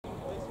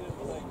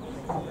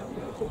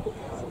Oh,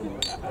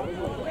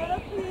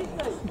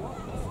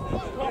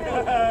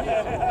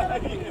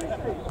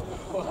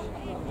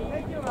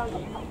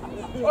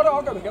 no,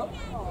 I'll go, Miguel.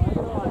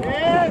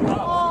 Yeah.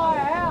 Oh,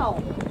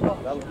 hell!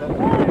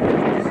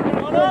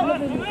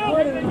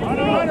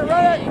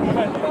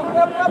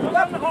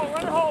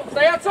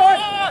 Stay outside!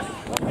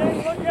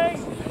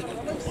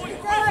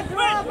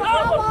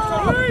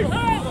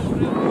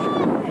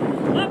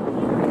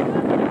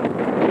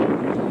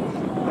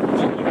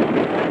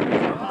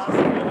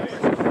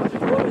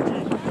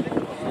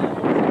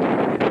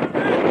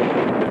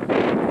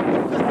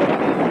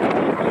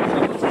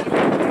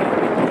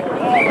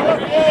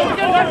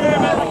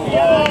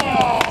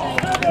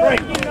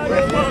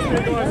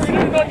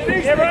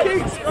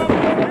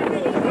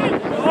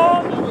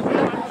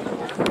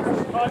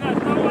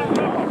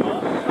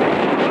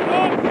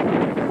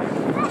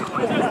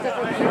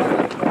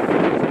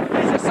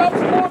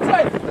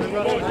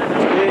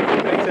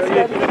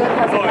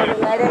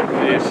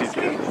 Yeah, she's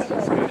good.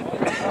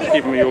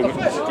 Keeping me open,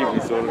 keeping me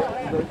solid.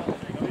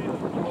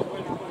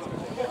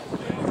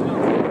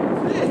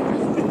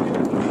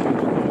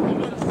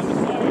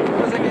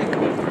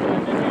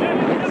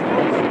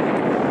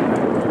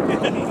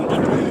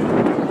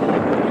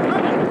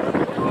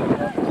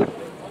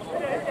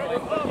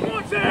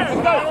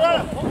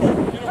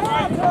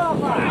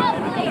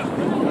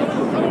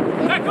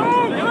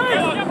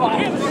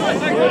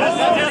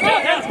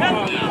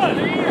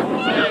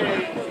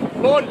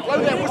 Lord, blow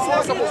that whistle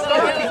up, we'll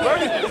start.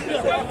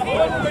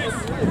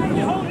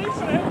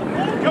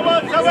 Come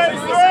on, come in,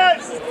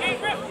 Chris!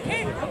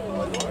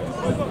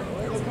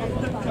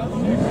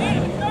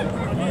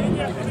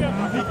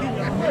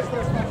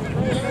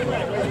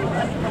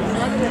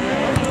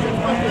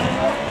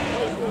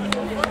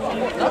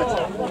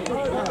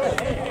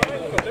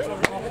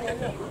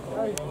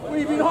 Where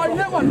you been hiding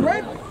that one,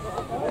 Greg?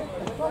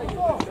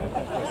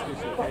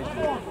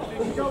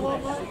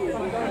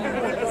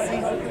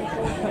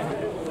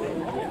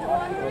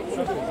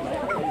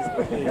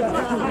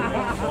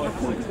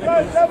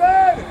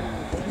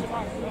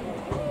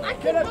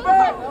 Get it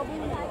back!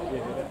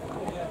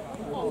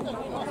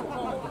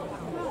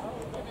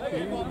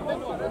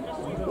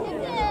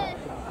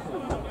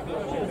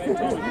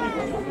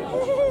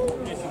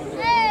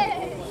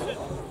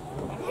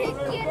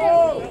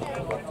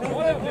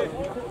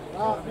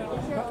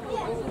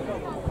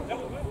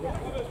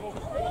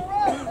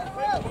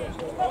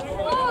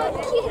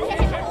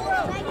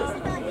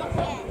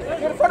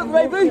 Get in front of the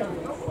baby!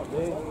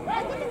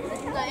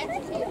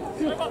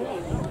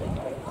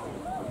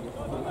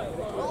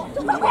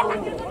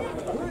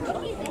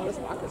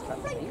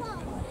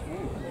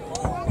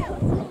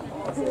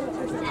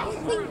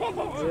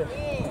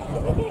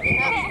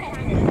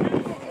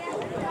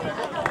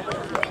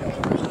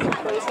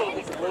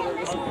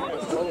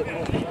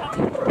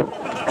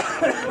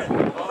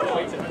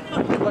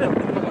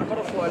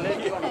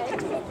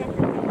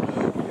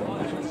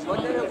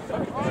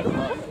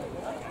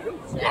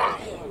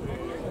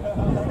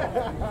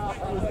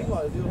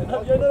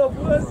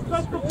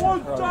 That's the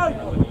point, Jay!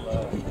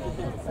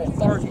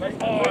 Authority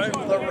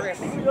over the ref.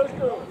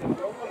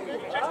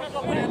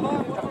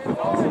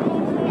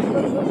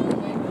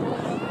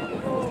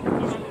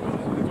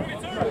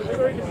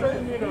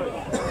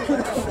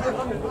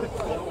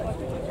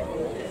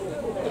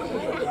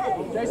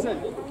 Jason,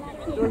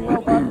 doing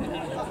well, bud.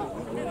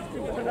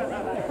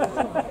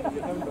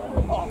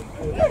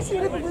 You actually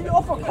didn't really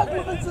offer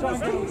compliments in this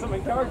team. Some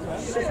encouragement.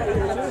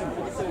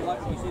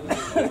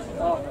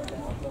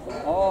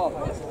 Oh.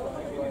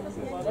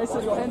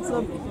 Jason, you're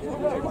handsome.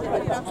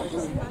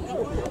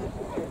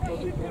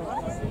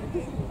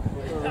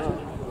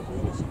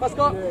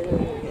 Mascot.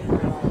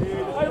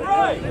 Hey,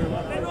 Ray!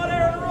 They're not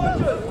Aaron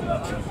Rodgers!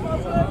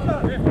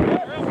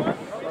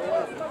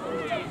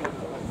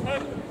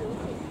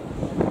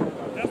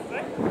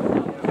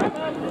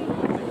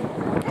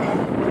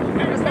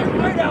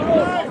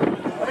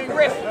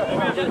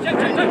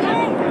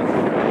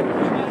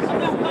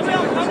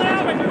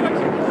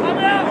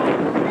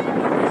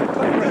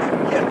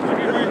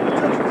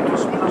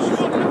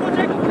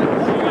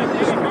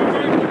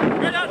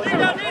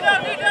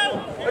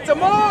 It's a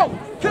maul!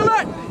 Kill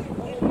it!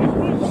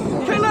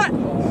 Kill it!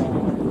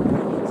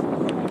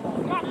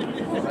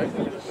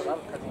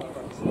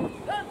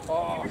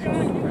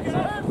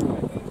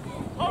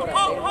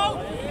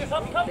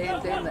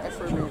 Damn the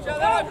effort, man.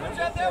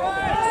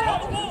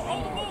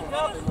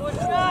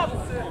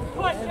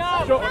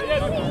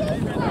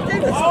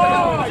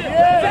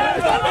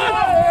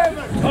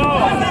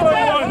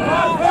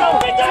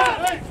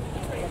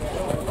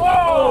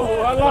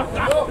 Oh, I love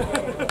that!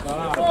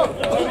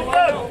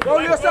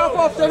 Roll yourself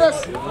off,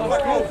 Dennis! Jump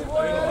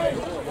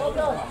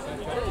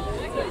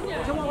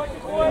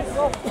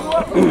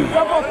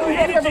off the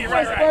head of the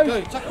place, bro!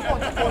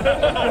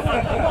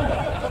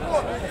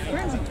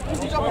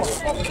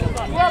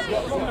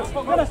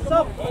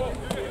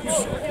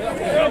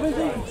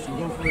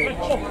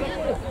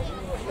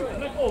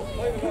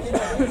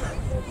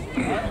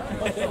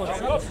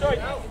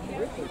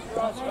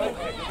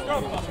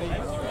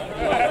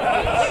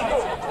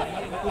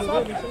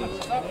 Half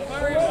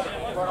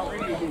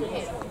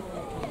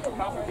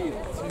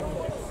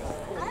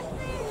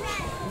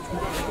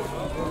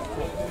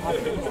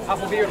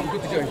a beer and I'm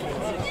good to go.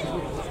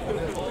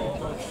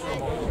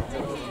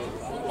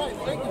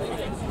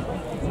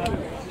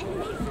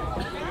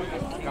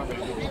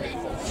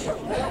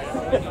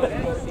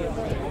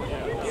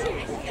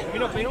 Have you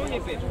not been on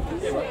yet, Ben?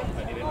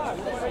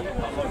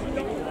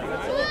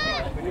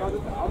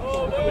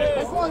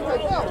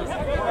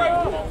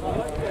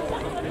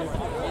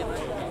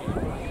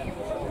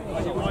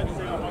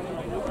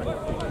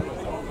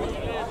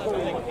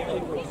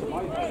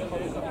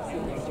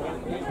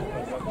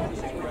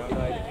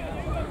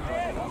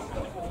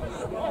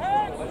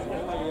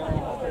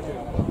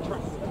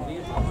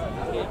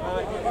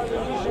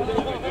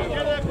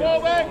 Get that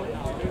ball back!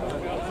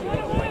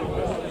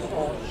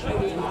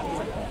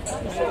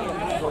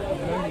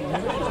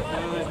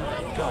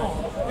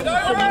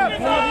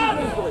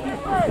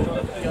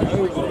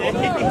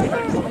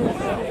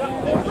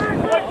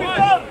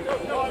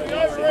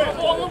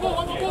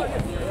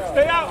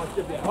 Stay out!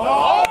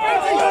 Oh,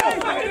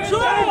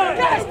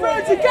 gas,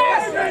 Bertie,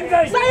 gas!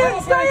 Stay in,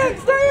 stay in,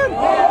 stay in!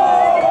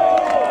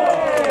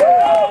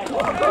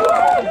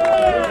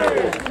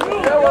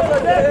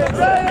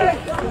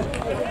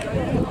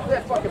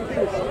 They're fucking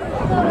penis.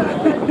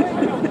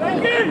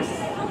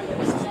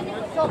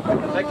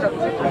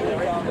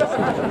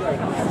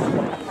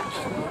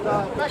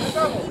 Back it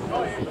up.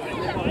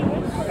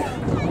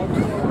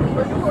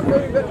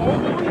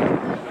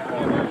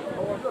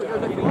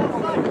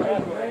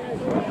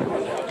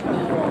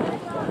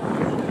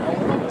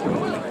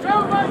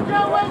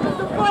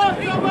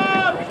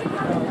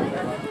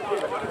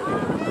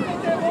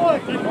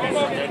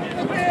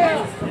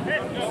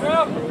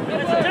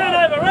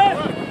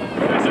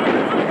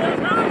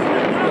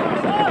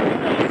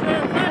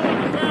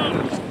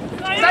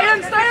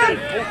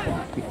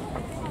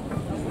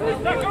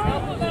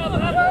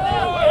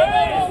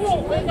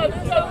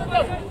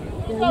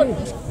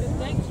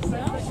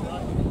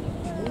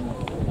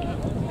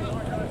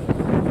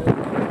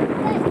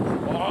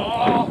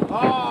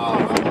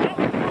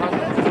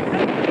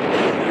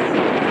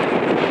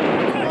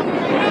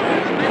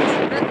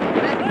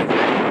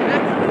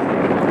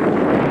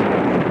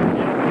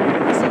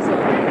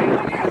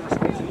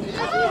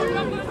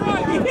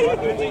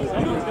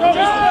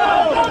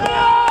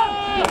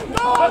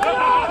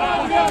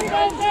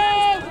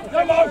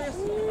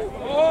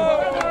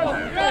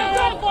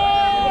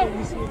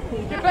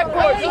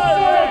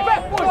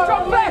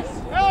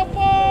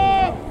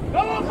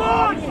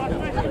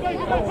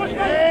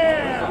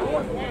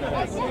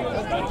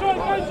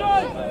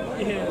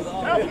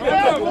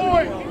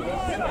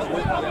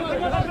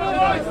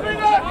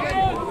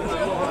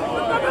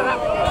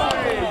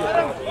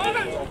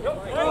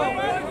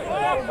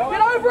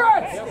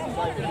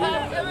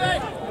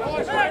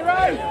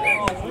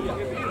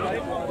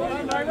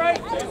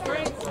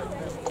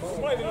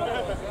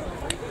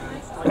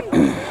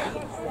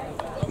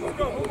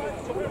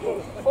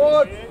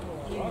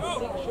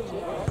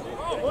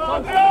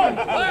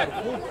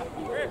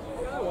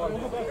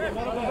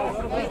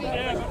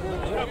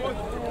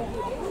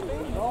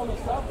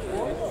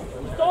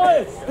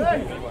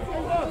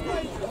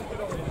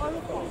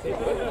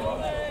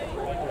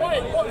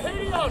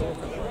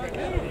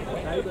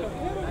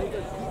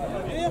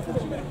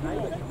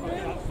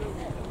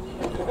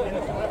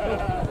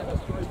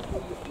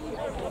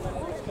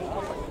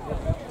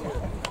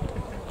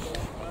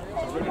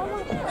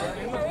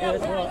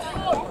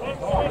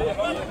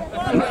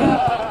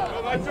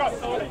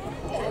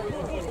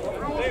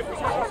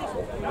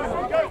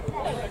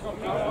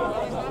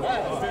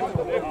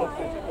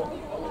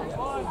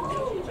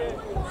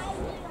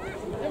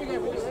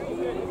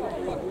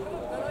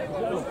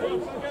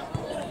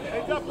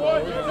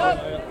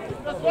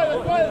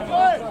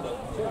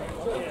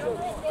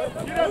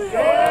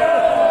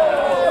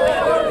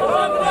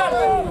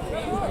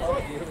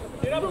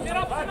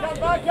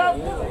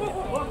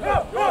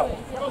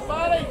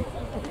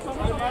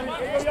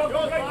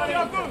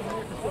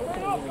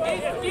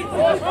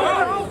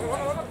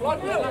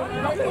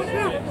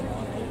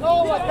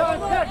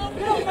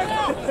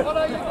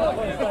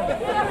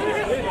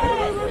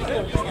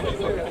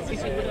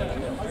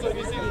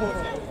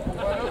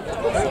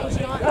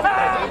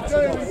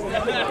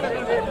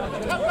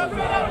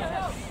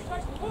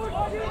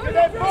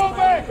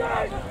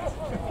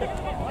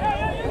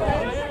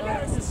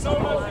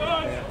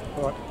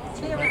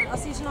 I'll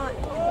see you tonight.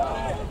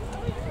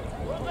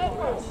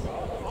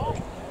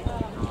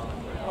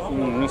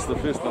 Missed the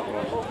fist that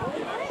one.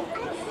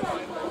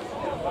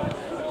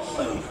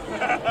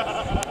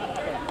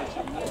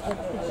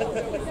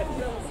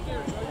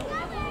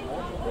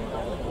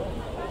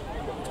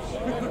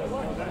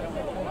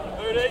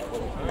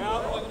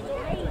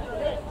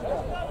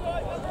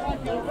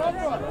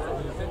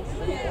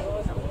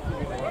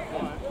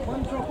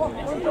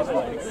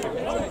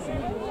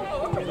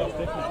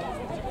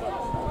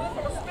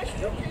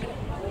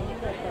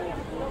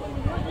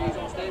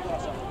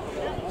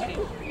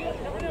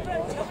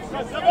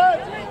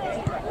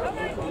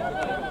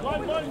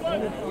 One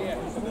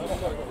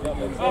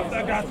Off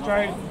that gas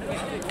train.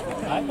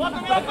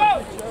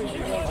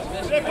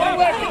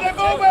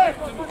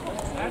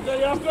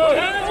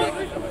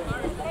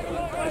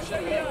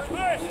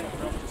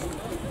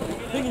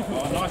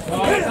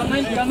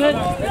 Come in.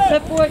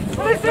 Step boy.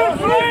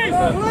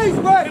 Please,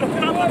 wait.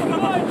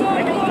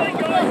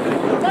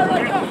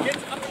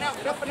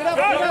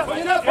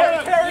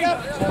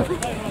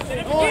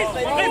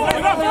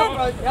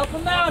 Help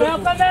him out.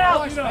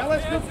 Let's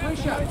go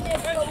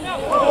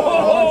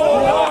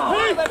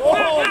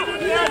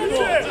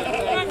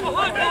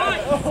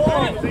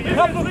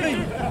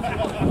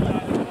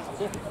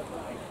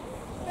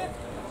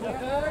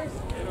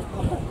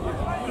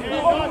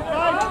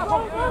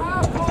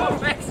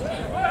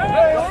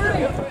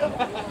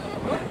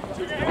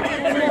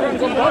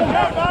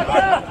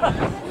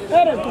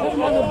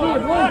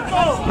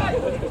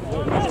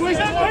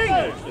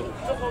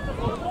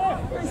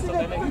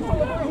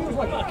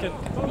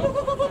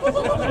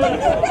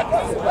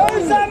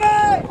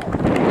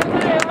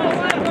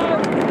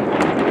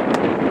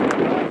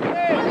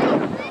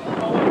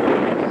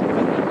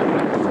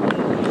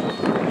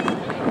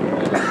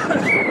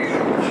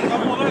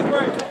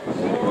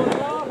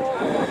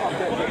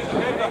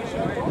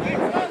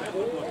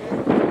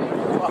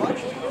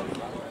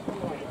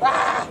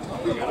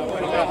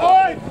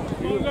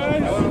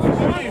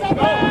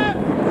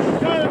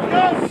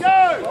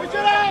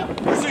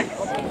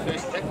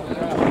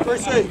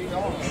pressure.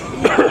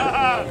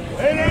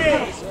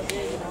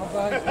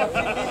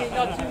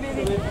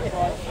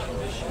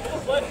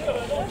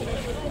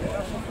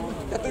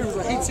 That dude was a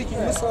heat-seeking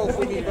missile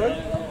for me, bro.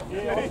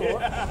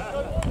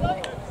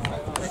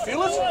 You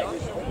feel it?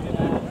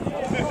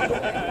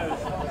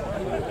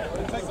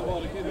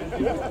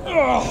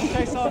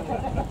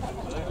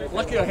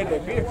 Lucky I had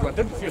that beer because I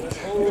didn't feel it.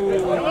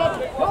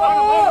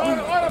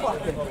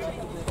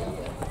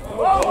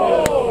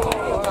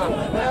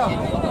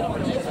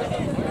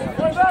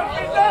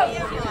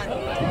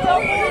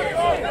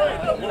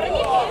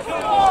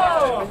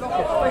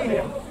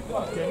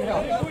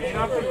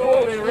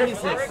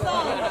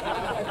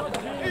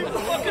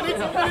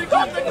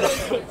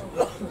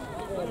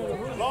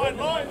 Line.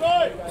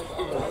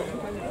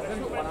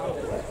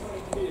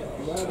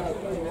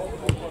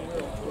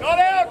 Got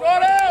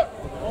out!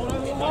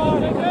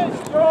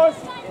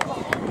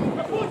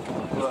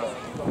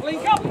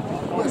 Link up.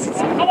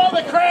 Come on,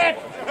 the crack!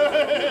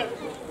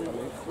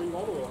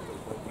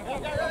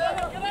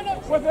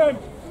 With him!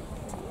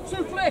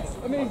 Suplex.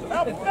 I mean.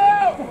 Up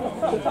now!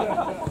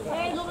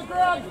 Hands on the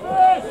ground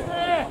first!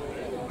 There!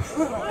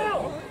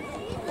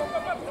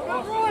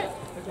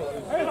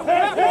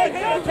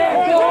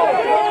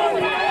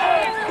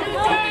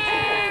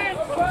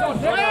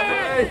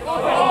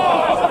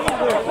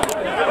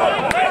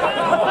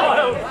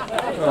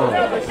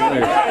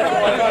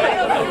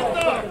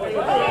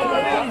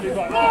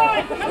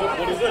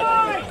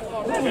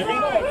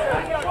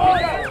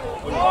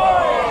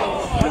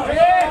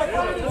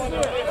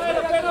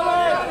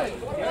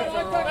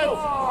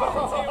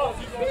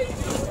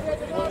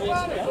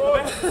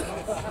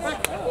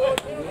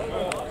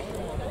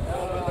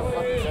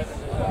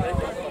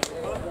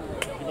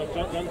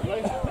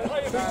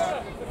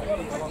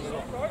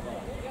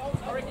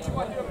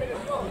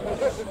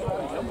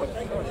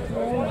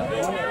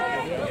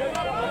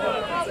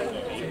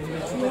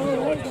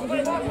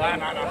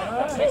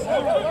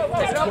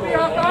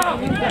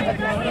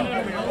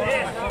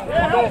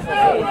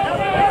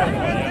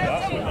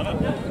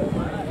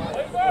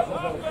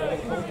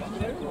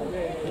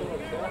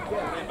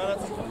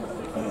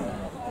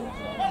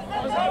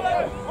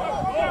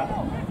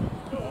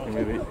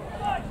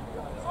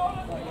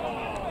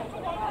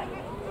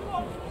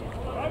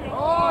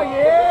 Oh,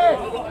 yeah!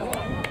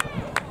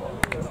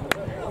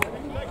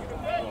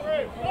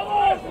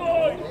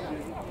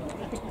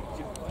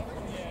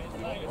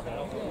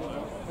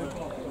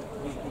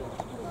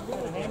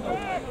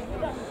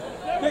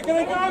 Can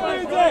they go,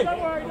 BJ?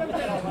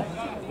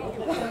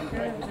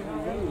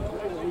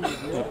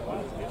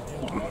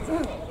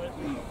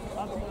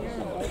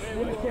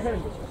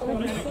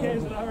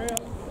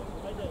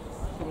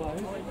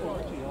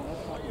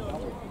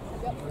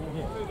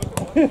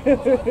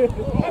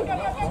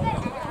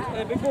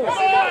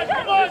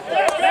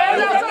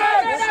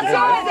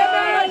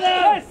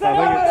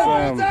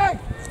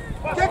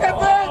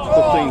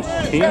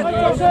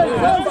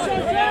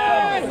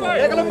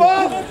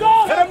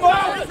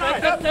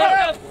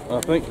 I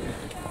think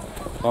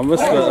I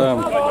missed the I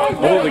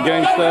thought the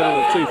game started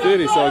at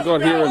 2:30, so I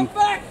got here and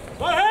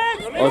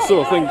I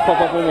saw a thing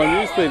pop up on my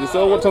newsfeed.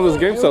 So, what time does the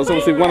game start? So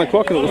it said 1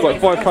 o'clock and it was like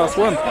 1:05.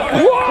 What?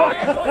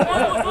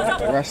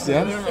 Rushed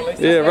down?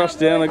 Yeah, rushed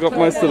down. I got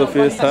most of the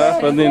first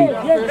half and then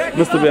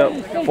missed about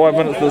 5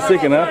 minutes of the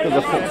second half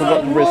because I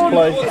forgot to press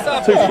play.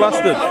 Too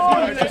flustered.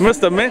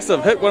 Missed a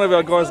massive hit. One of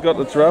our guys got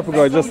the TeRapa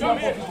guy,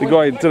 the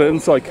guy did an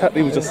inside cut.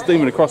 He was just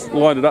steaming across,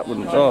 lined it up,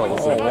 and oh, it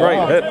was a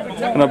great hit.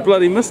 And I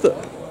bloody missed it.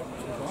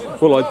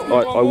 Well,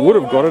 I would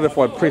have got it if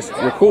I'd pressed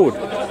record.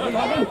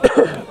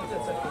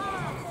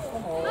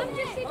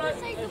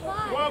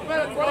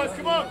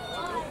 Come on!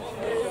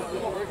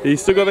 You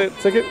still got that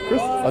ticket,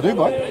 Chris? I do,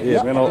 mate.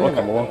 Yeah, man, I'll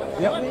come along.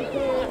 Yep.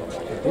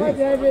 Hi,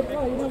 David.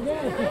 Oh, you're not going.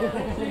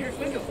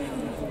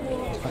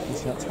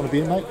 It's going to be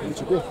in, mate. What's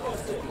your beer?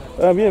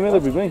 Yeah, man, that'll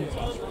be me.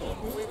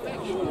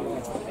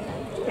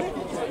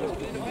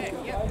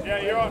 Yeah,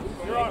 you're on.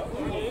 You're on.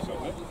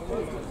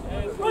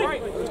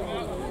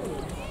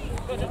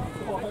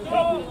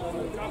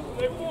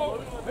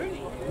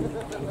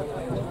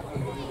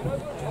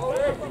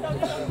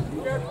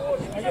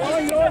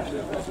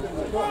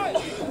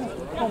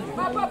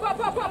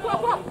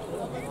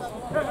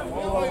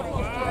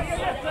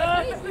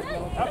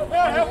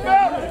 Help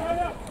out!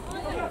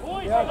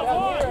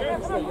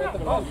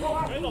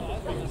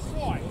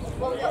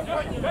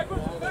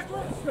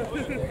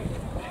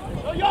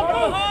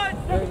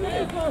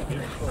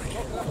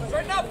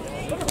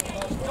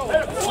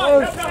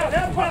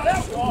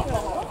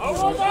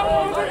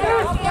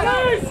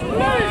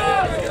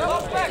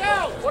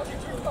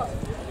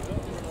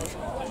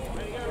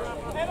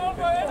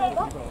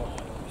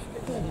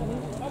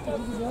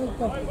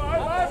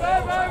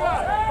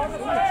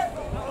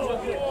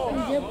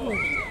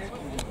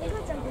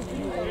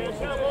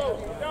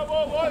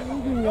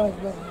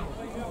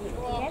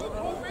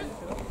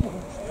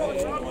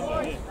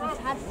 It's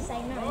hard to say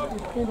no.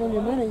 Spend all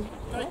your money.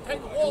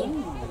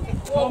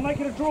 Oh, make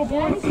it a draw,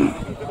 boys.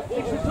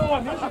 Extra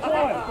time, extra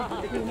time.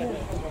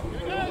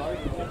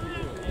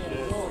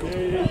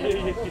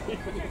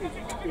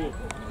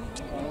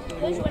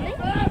 Who's winning?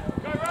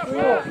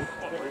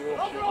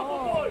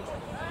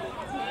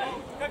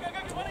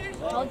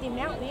 Hold him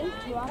out, then.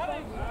 TeRapa.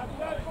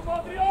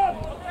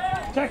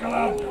 Tackle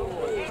up.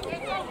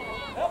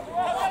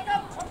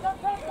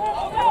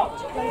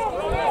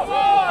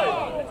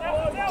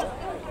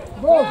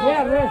 Ball,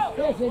 yeah, rest.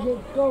 Yes, it is.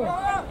 Go.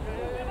 Yeah,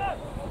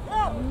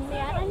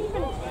 I don't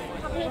even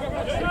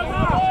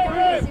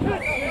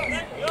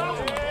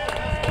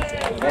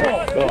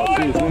Oh,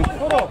 see you soon.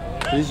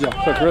 Here's your.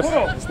 So, Chris,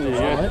 there you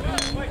go.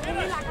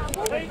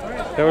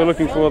 How are we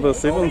looking for the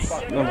sevens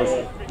numbers?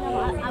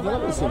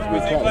 That seems to be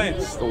okay.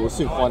 We'll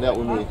soon find out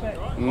when we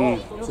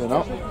turn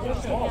up.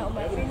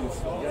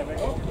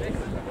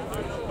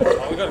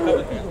 We got a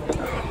couple.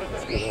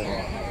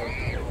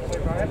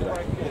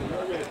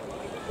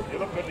 You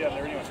look good down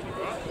there anyway.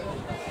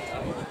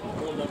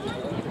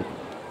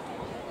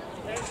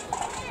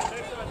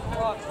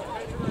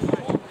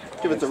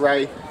 Give it to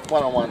Ray,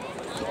 one-on-one.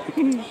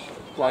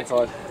 Blind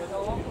side.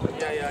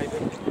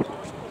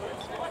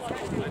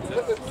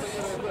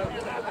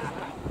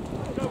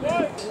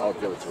 I'll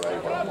give it to Ray,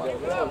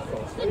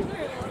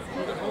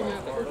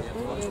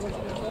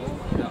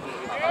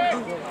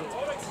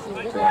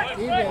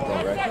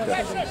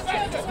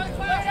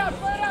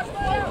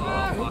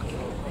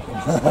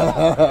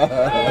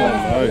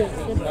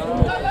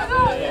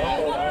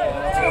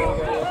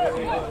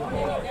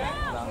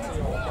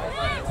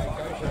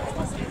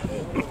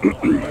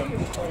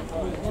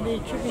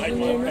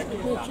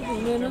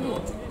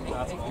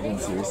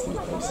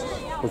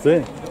 What's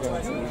that?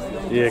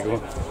 Yeah, go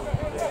on.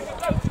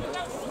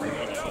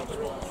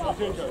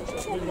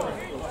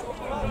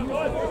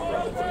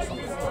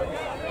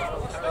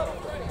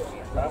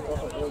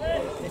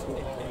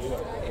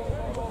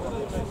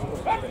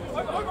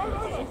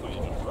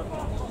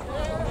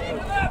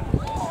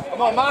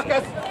 Come on,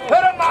 Marcus!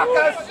 Hit him,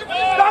 Marcus!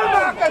 Go,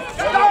 Marcus!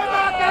 Go,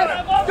 Marcus!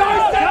 Go,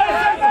 Steve!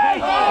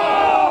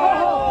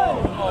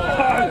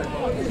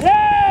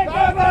 Yeah,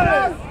 Go,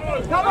 brothers!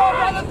 Come on,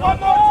 brothers! One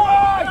more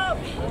try!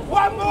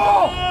 One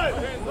more!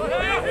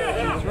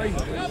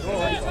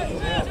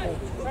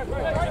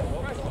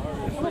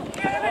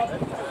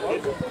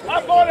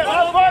 Up on it!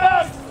 Up on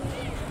it!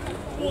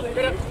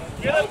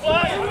 Get it,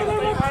 play!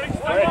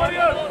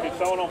 Get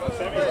someone on for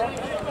Sammy, right?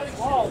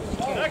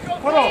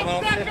 Put on!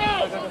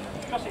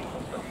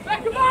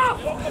 Back him up!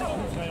 Hold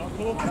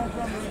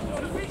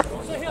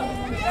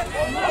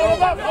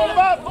him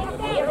up! Hold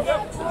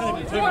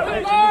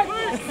him up!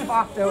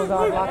 Fuck, there was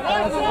our luck.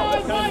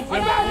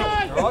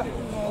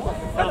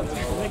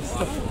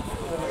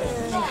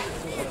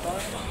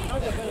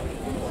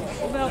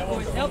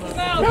 Help him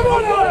out! Come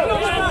on,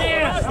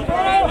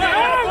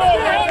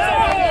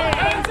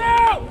 hands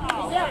out!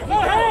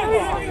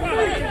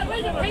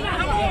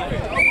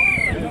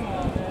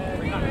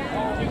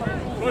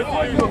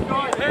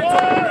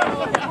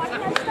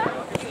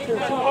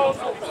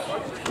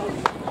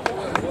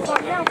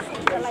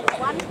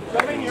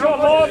 No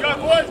Go,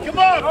 boys, come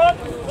on!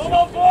 Come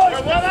on, boys! Go,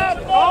 one up!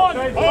 Hold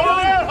him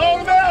out! Hold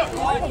him out!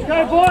 Go,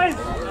 boys!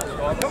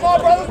 Come on,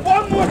 brothers,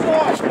 one more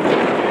time!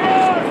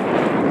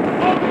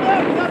 Hold him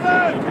out,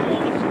 brother!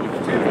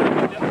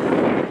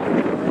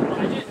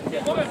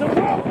 It's a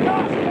World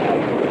Cup!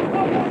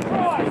 One more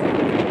try!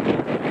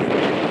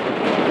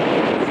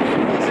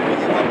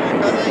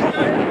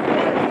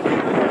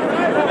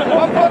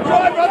 One more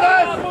try,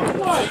 brothers!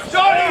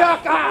 Johnny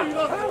Hucker!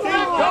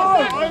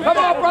 Come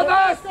on,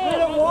 brothers! Go,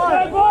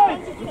 boys!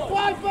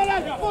 One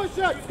fellas, push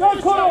it! Go,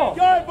 Connell!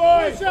 Go,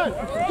 boys!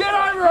 Get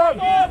over him!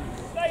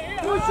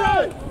 Push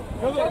it!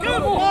 One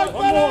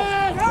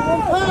fellas!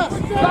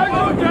 Go,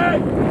 Georgie!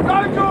 Go,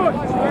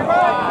 George!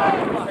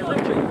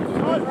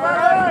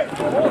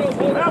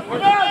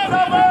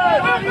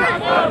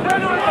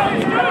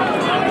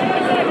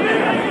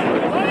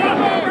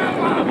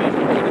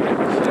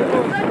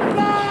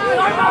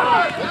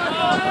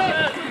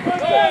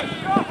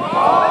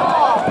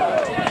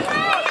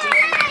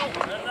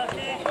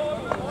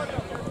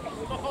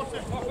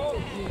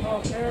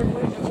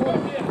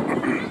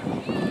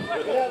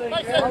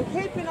 I'm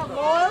keeping up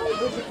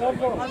miles.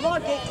 I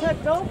might get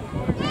kept off.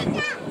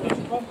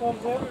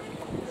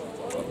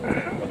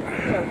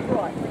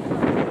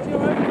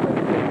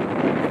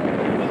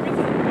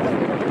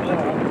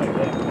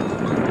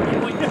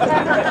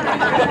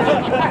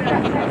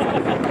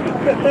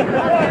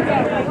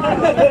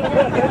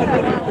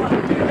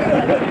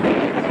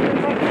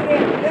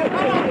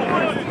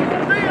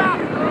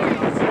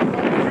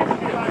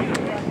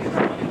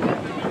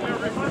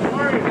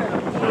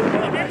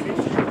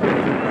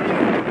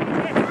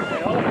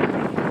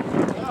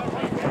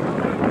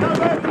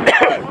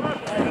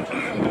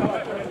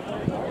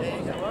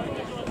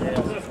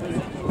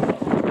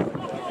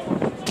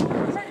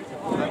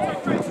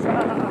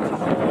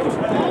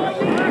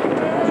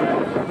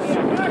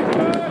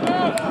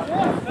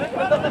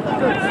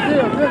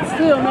 Good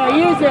steal, now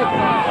use it.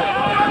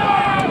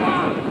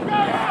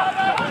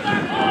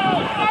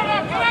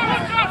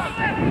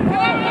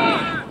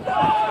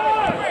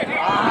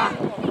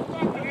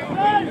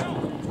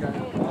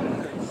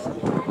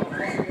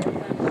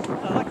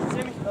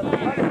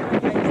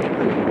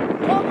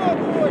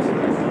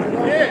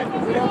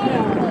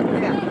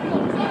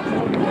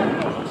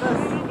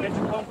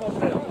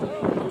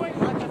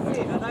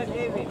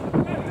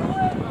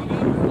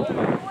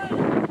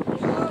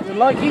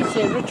 Like he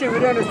said, Richard, we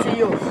don't see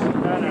yours.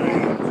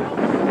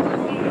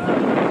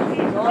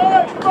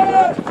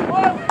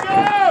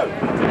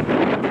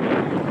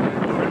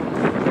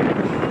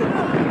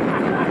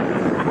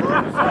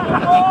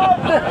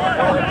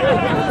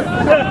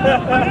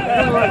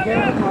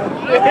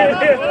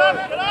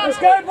 Let's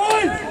go,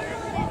 boys!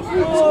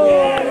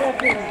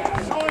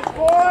 Nice,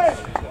 boys!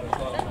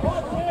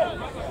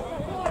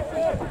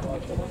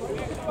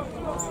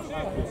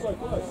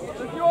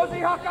 Security,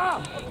 Hucker!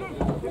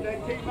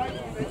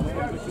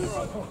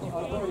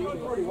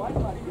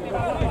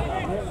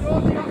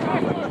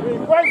 We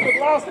waited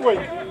last week.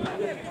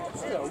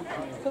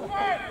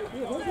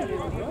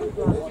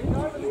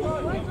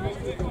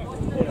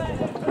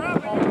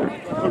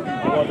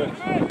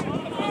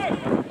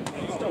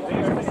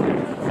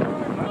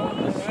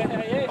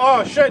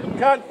 Oh shit,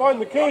 can't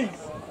find the keys.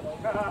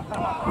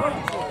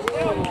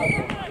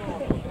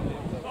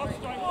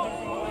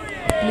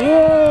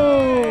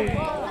 No!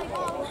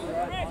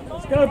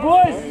 Let's go,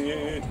 boys!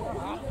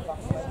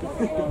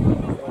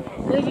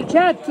 There's your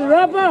chat,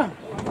 TeRapa.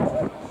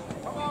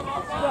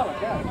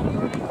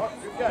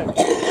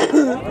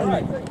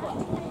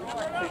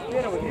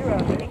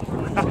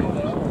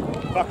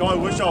 Fuck, I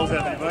wish I was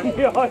out there, mate.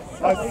 Yeah, I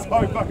so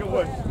fucking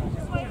wish.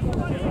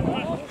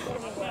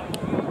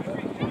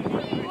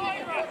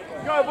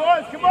 Go,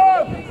 boys, come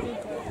on!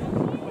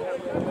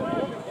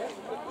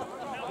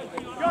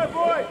 Go,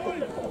 boys!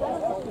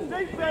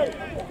 Defense!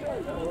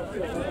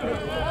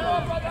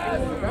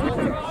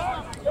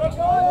 Come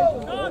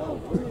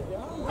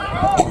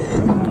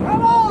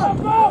on!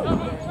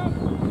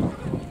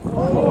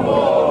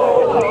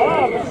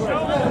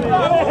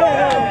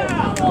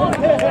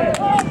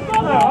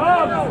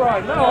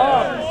 Go!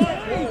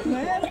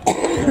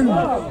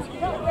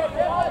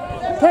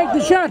 Take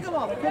the shot.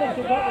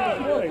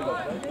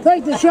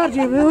 Take the shot,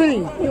 you're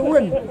winning. You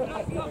win.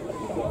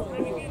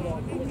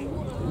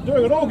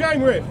 Doing it all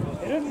game, Rick.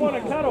 He didn't want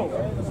to cuddle.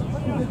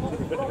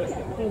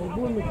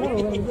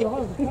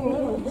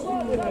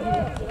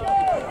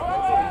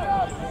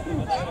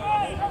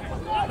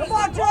 Come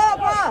on,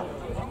 TeRapa!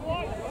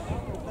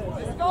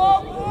 Let's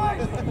go,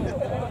 boys!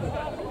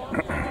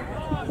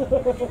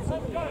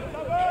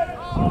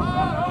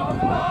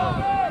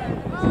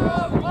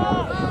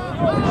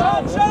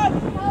 Shot, shot!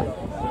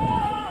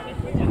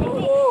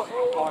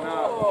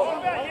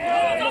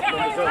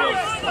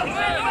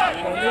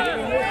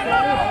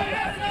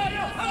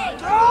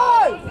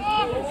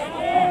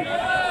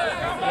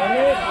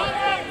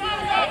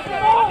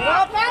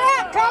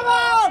 Come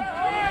on!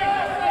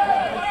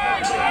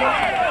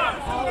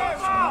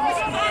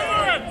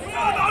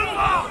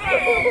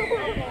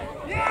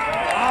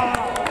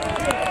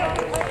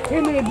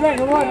 Too many black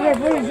and white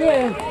referees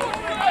there.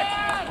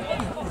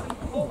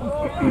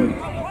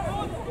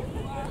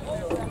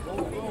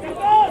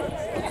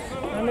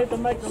 I need to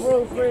make the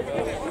rules, Rick.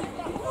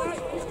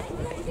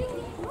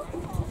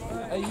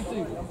 Hey, you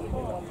too.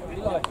 Eli,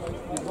 you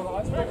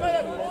want to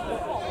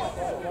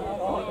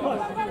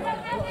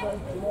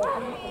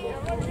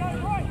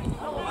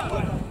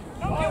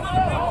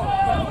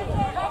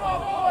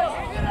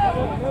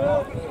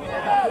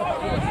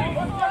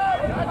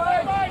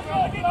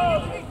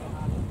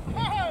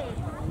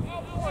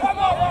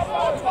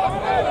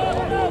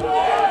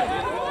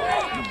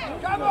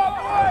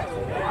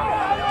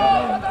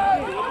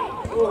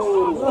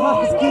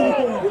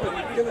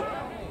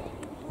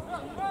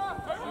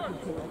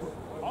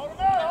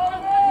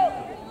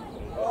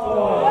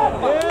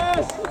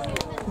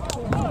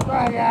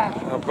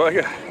Oh,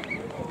 bugger.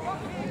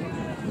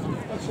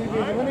 That should be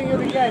the winning of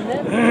the game,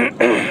 then.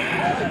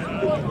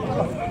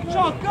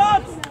 Shot,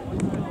 guts!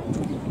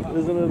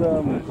 Isn't it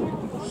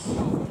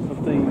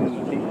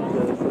 15 feet?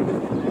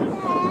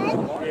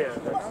 Yeah.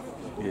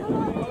 Yeah.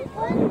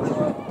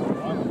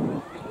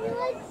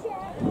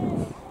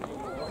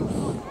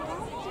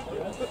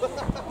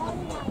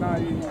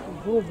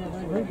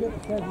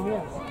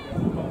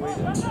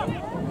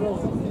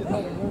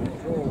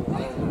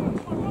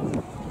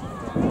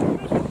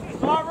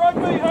 Start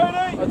rugby,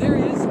 Hootie! Oh, there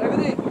he is, over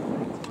there.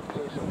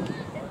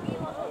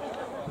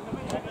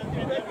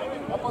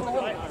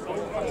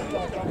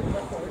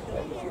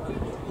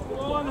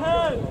 One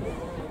head!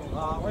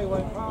 We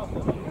went past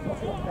it.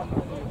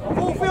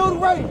 Full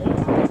field rate.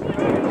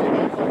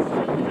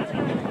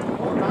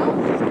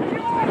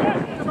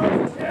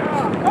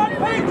 Run,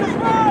 Pete, just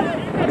run!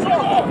 Let's go!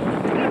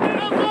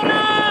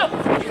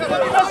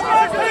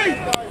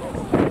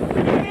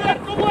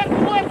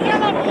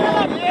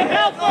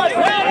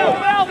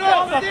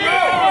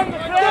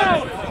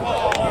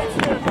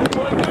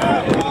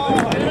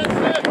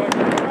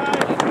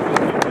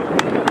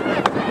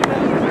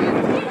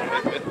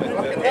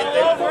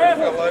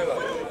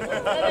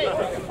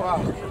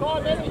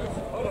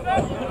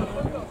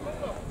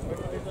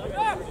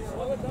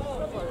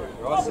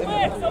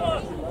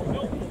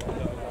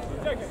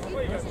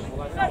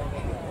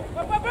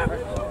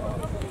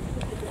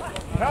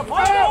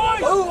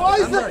 Oh, why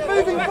is this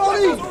moving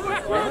body?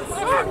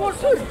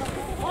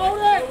 Hold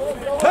it!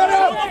 Hit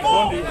him!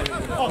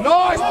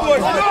 Nice,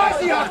 boys!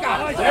 Nice, Yaka!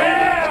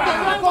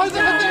 Yeah! Close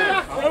it, hit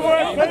the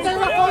ruck! Hit the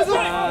ruck, close it!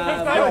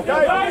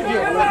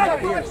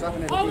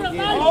 Hold it,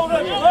 mate!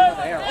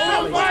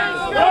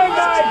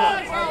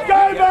 Go,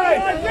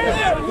 mate!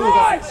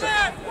 Right!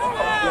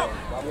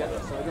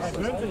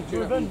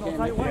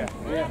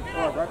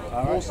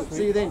 Awesome.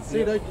 See you then. See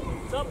you, dude.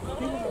 Go,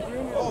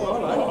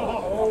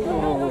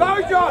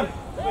 John!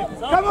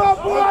 Come on,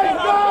 boys!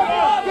 Go!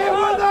 Get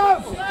with him!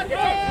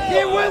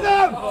 Get with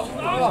him!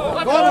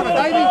 Go on,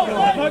 baby.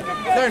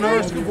 Go,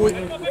 Norris. Good boy.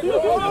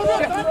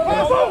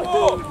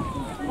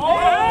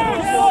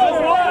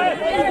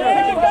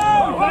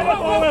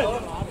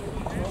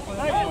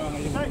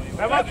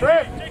 Have a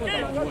trip!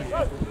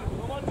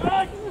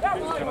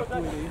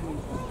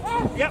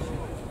 Yep.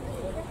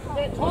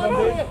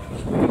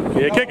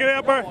 Yeah, kick it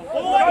out, bro.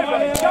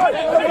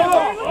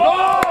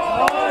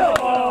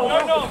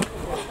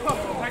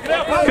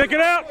 Kick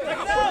it out.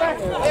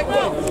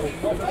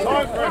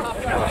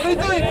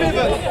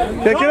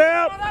 Kick it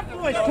out.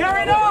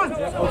 Carry it on! Oh,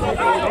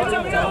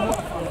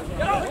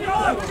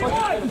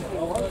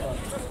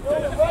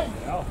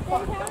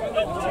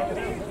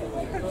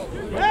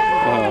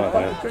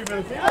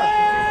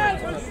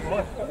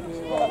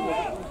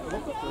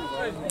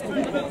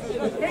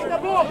 Keep the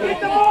ball! Keep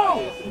the ball!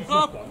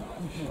 Up!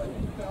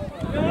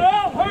 Get it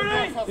out,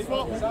 Hootie!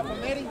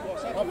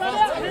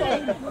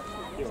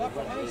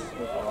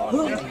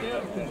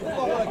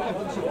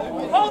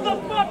 Hold the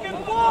fucking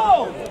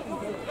ball!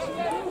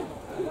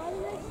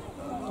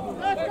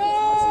 Let's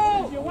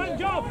go! You win,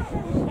 job!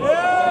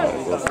 Yes!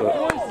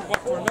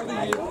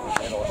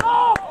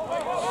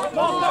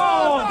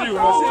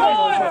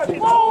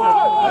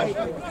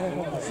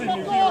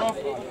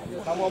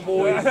 Come on,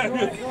 boys. Get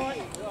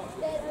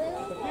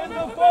the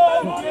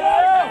ball,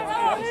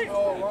 yeah!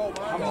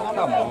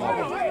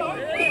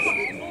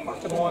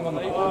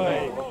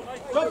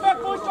 Jump back,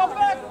 boys, jump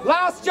back!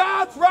 Last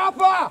chance,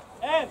 Rapper!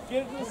 And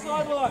get it to the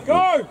sideline.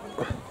 Go!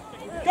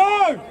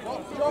 Go!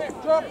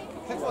 Drop.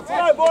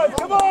 Go, boys,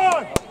 come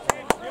on!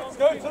 Let's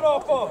go,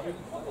 TeRapa.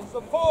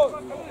 Support.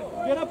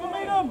 Get up and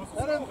meet him.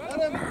 Let him.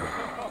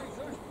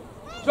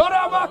 Shot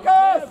out,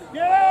 Marcus!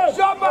 Get him!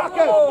 Shot,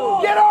 Marcus!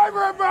 Get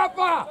over him,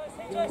 Rapper!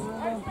 Shot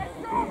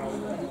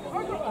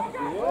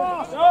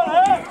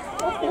him!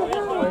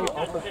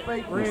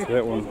 Missed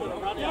that one.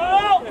 Get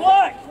out,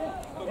 Black!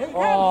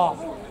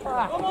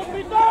 Come on,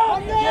 be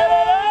down! Get it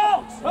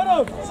out! Hit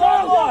him!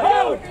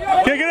 Sideline!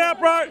 Kick it out,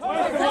 bro.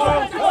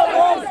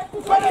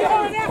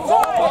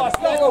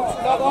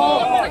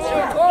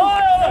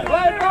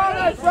 Play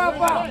bonus,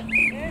 Rapper!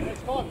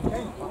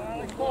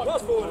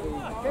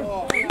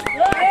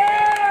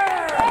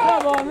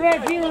 Come on,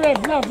 Red, you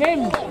Red, love him.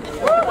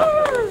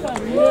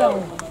 Yeah.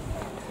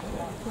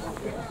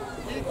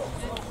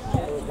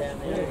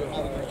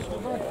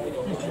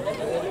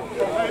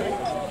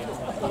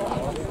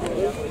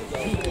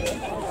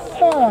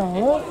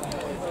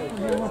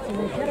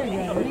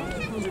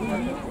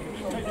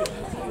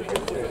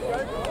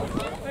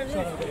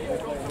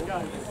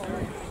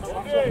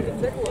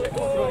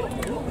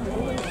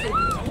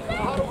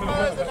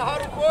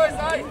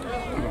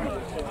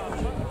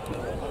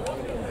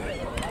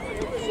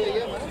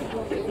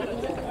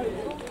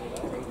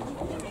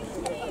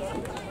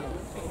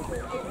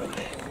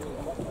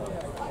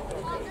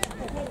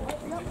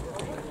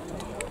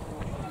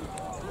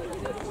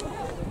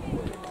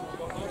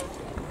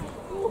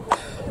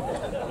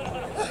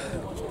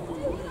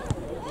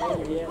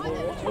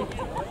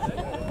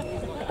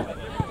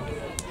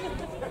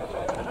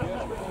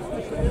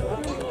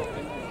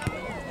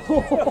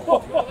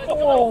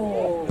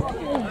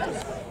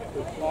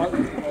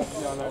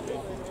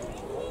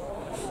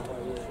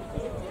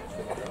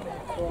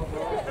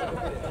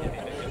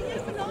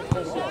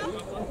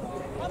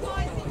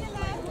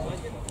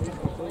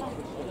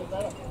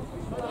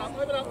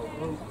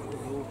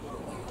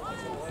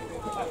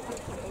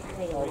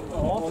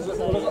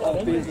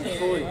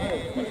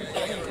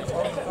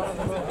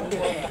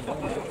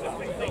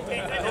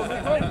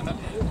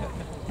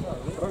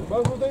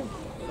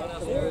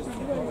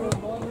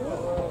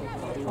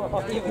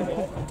 This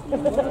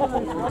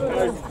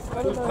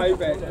is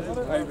payback. This is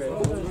payback.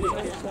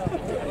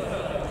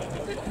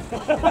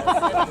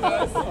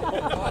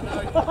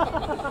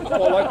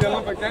 Well, like the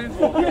Olympic Games.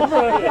 They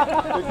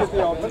get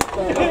the Olympics.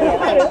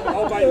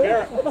 Oh, mate,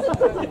 Barrett.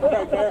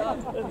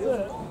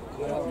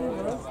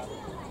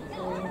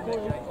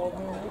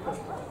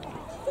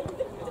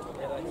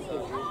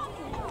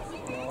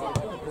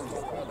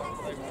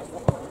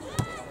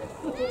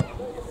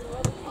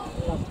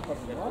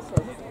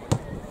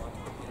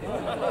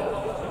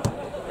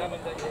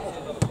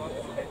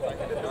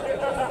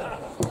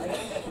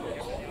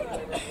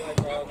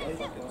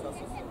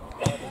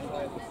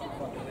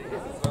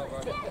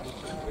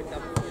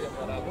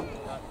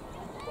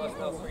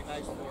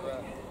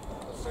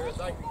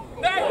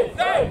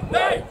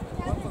 Nay!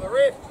 One for the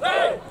ref,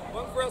 nay!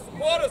 One for our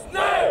supporters,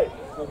 nay!